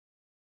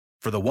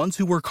For the ones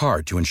who work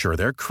hard to ensure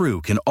their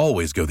crew can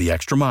always go the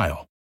extra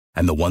mile,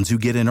 and the ones who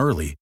get in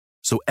early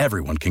so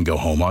everyone can go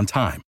home on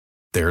time,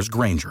 there's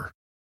Grainger,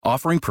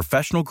 offering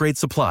professional-grade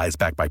supplies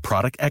backed by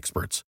product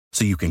experts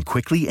so you can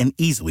quickly and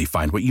easily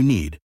find what you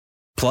need.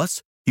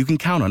 Plus, you can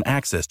count on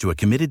access to a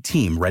committed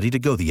team ready to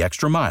go the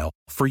extra mile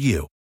for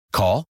you.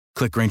 Call,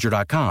 click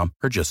Grainger.com,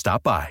 or just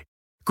stop by.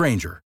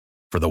 Grainger,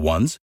 for the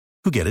ones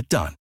who get it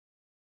done.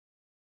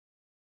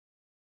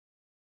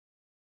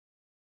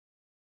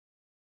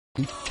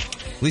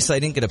 At least I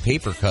didn't get a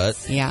paper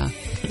cut. Yeah.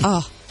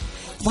 Oh,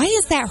 why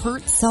does that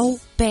hurt so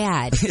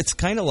bad? It's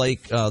kind of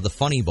like the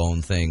funny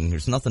bone thing.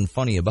 There's nothing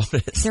funny about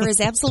it. There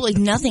is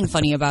absolutely nothing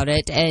funny about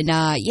it. And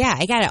yeah,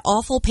 I got an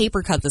awful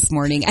paper cut this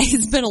morning.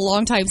 It's been a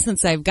long time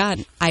since I've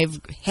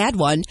had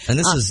one. And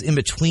this is in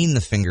between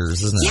the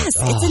fingers, isn't it? Yes,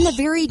 it's in the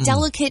very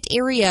delicate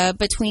area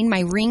between my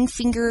ring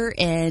finger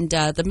and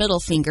the middle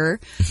finger.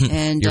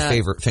 And your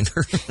favorite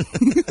finger.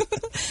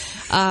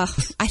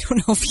 I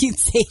don't know if you'd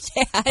say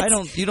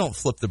that. You don't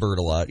flip the bird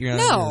a lot.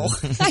 No,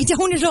 I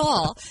don't at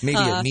all. Maybe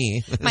at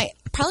me.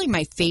 Probably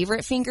my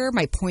favorite finger,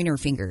 my pointer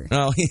finger.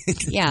 Oh.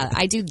 Yeah,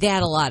 I do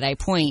that a lot. I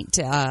point,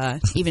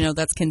 even though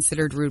that's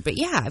considered rude. But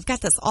yeah, I've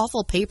got this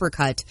awful paper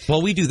cut.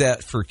 Well, we do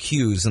that for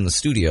cues in the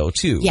studio,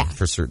 too, yeah,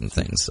 for certain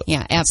things. So.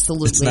 Yeah,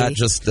 absolutely. It's not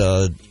just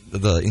the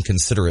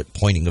inconsiderate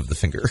pointing of the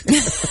finger.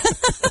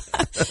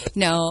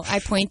 No, I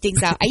point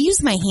things out. I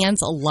use my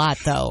hands a lot,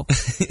 though.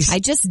 I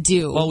just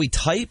do. Well, we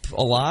type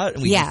a lot,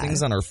 and we do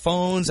things on our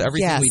phones.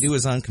 Everything we do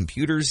is on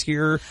computers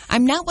here.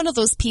 I'm not one of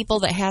those people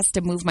that has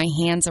to move my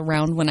hands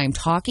around when I'm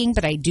talking,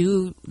 but I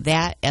do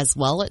that as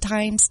well at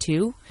times,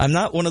 too. I'm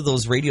not one of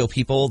those radio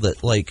people that,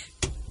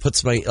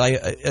 puts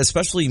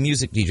especially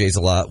music DJs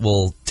a lot,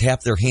 will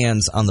tap their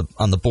hands on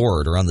the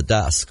board or on the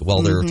desk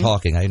while they're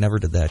talking. I never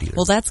did that either.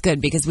 Well, that's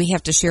good, because we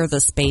have to share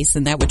the space,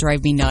 and that would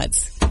drive me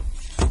nuts.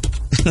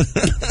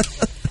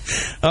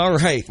 All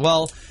right.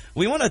 Well,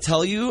 we want to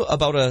tell you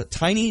about a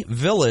tiny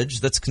village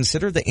that's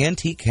considered the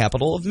antique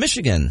capital of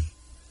Michigan.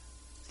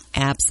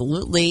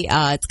 Absolutely.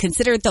 It's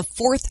considered the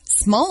fourth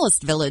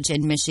smallest village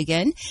in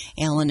Michigan.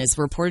 Allen is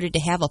reported to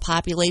have a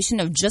population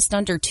of just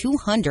under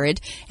 200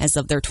 as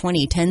of their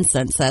 2010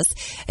 census.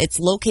 It's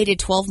located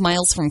 12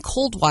 miles from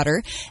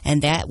Coldwater,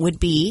 and that would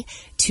be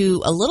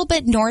to a little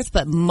bit north,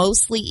 but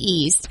mostly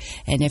east.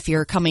 And if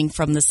you're coming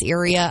from this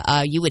area,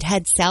 you would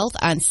head south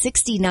on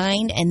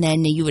 69, and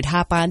then you would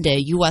hop on to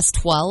US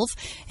 12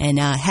 and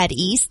head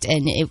east,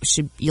 and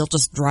you'll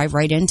just drive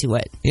right into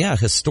it. Yeah,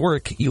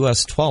 historic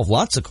US 12.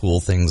 Lots of cool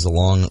things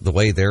along the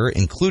way there,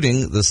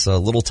 including this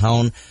little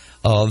town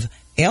of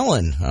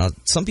Allen.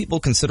 Some people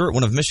consider it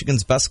one of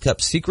Michigan's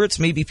best-kept secrets.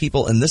 Maybe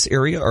people in this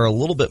area are a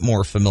little bit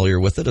more familiar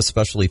with it,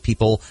 especially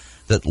people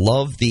that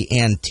love the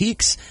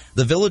antiques.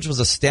 The village was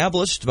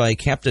established by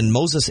Captain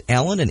Moses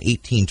Allen in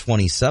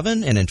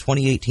 1827, and in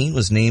 2018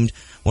 was named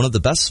one of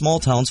the best small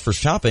towns for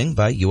shopping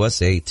by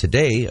USA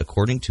Today,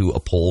 according to a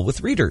poll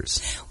with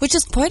readers. Which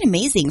is quite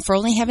amazing for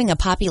only having a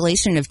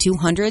population of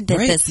 200, that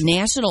this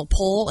national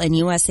poll in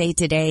USA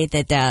Today,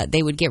 that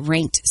they would get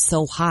ranked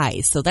so high.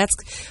 So that's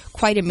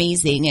quite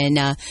amazing.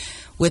 And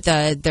with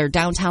their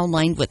downtown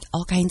lined with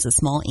all kinds of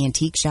small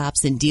antique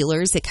shops and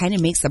dealers, it kind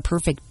of makes a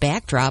perfect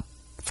backdrop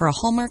for a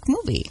Hallmark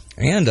movie.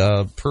 And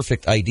a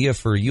perfect idea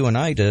for you and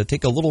I to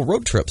take a little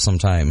road trip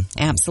sometime.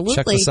 Absolutely.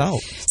 Check this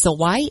out. So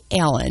why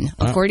Allen?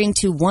 According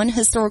to one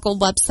historical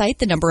website,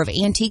 the number of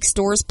antique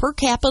stores per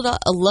capita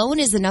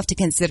alone is enough to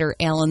consider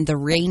Allen the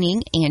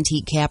reigning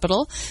antique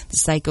capital. The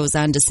site goes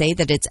on to say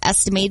that it's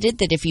estimated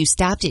that if you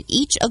stopped at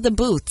each of the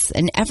booths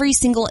in every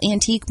single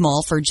antique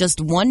mall for just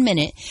 1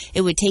 minute,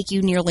 it would take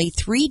you nearly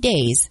 3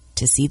 days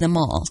to see them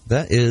all.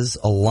 That is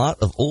a lot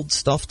of old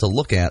stuff to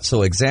look at.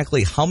 So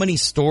exactly how many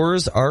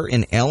stores are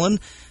in Allen?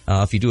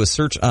 If you do a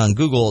search on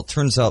Google, it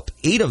turns up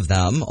 8 of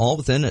them, all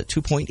within a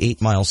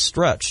 2.8-mile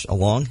stretch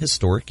along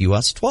historic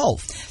US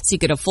 12. So you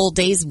get a full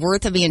day's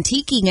worth of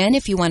antiquing in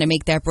if you want to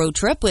make that road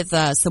trip with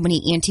so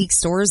many antique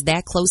stores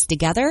that close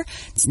together.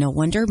 It's no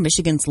wonder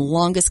Michigan's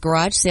longest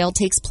garage sale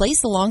takes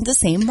place along the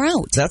same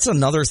route. That's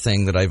another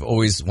thing that I've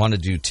always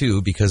wanted to do,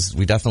 too, because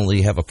we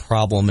definitely have a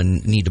problem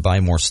and need to buy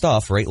more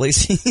stuff, right,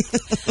 Lacy?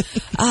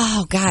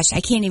 Oh, gosh,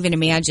 I can't even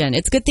imagine.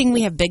 It's a good thing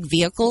we have big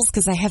vehicles,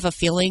 because I have a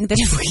feeling that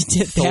if we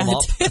did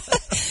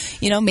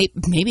that,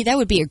 maybe that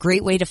would be a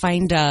great way to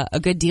find a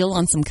good deal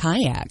on some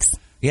kayaks.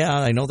 Yeah,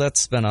 I know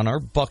that's been on our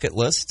bucket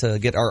list to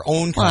get our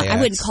own kayaks. Well, I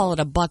wouldn't call it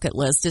a bucket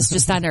list. It's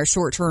just on our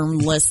short-term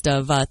list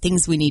of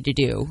things we need to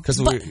do. Because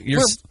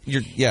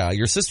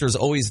your sister's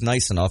always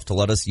nice enough to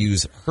let us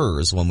use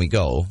hers when we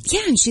go.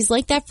 Yeah, and she's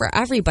like that for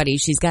everybody.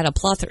 She's got a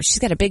plethora. She's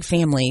got a big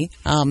family.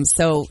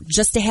 So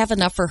just to have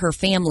enough for her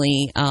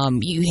family,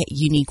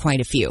 you need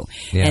quite a few.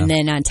 Yeah. And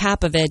then on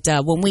top of it,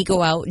 when we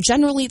go out,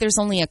 generally there's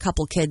only a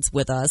couple kids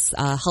with us,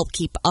 help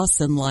keep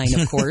us in line,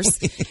 of course.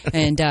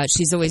 And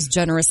she's always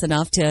generous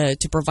enough to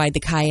provide the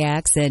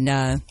kayaks,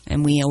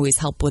 and we always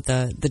help with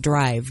the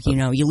drive. You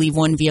know, you leave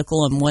one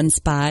vehicle in one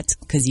spot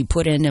because you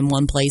put in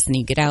one place and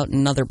you get out in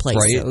another place.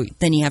 Right. So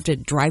then you have to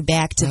drive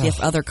back to the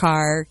other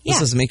car. Yeah.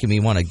 This is making me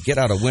want to get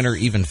out of winter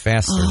even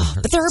faster.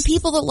 But there are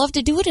people that love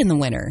to do it in the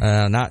winter.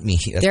 Not me.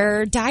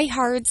 There are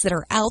diehards that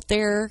are out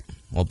there.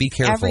 Well, be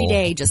careful. Every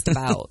day, just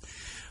about.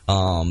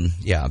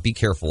 Be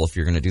careful if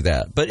you're going to do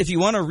that. But if you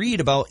want to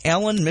read about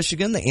Allen,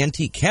 Michigan, the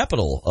antique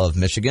capital of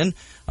Michigan,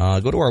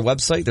 go to our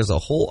website. There's a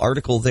whole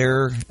article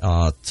there.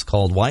 It's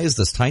called "Why is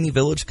this tiny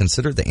village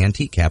considered the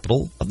antique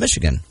capital of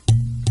Michigan?"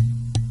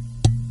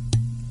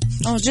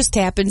 Oh, just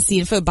tap and see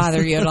if it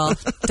bothers you at all.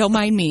 Don't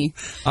mind me.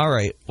 All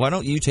right. Why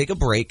don't you take a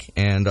break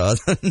and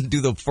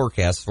do the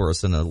forecast for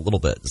us in a little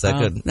bit? Is that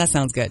good? That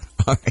sounds good.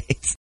 All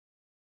right.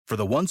 For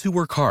the ones who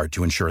work hard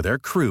to ensure their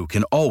crew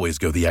can always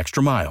go the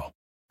extra mile,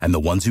 and the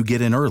ones who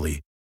get in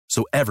early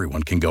so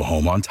everyone can go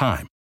home on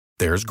time,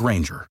 there's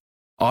Grainger,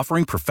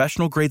 offering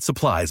professional-grade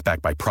supplies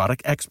backed by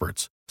product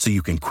experts so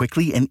you can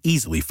quickly and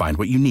easily find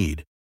what you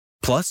need.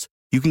 Plus,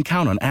 you can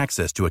count on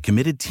access to a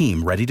committed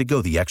team ready to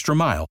go the extra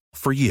mile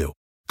for you.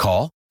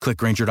 Call, click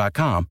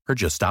Grainger.com, or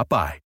just stop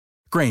by.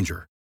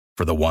 Grainger,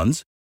 for the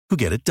ones who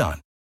get it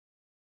done.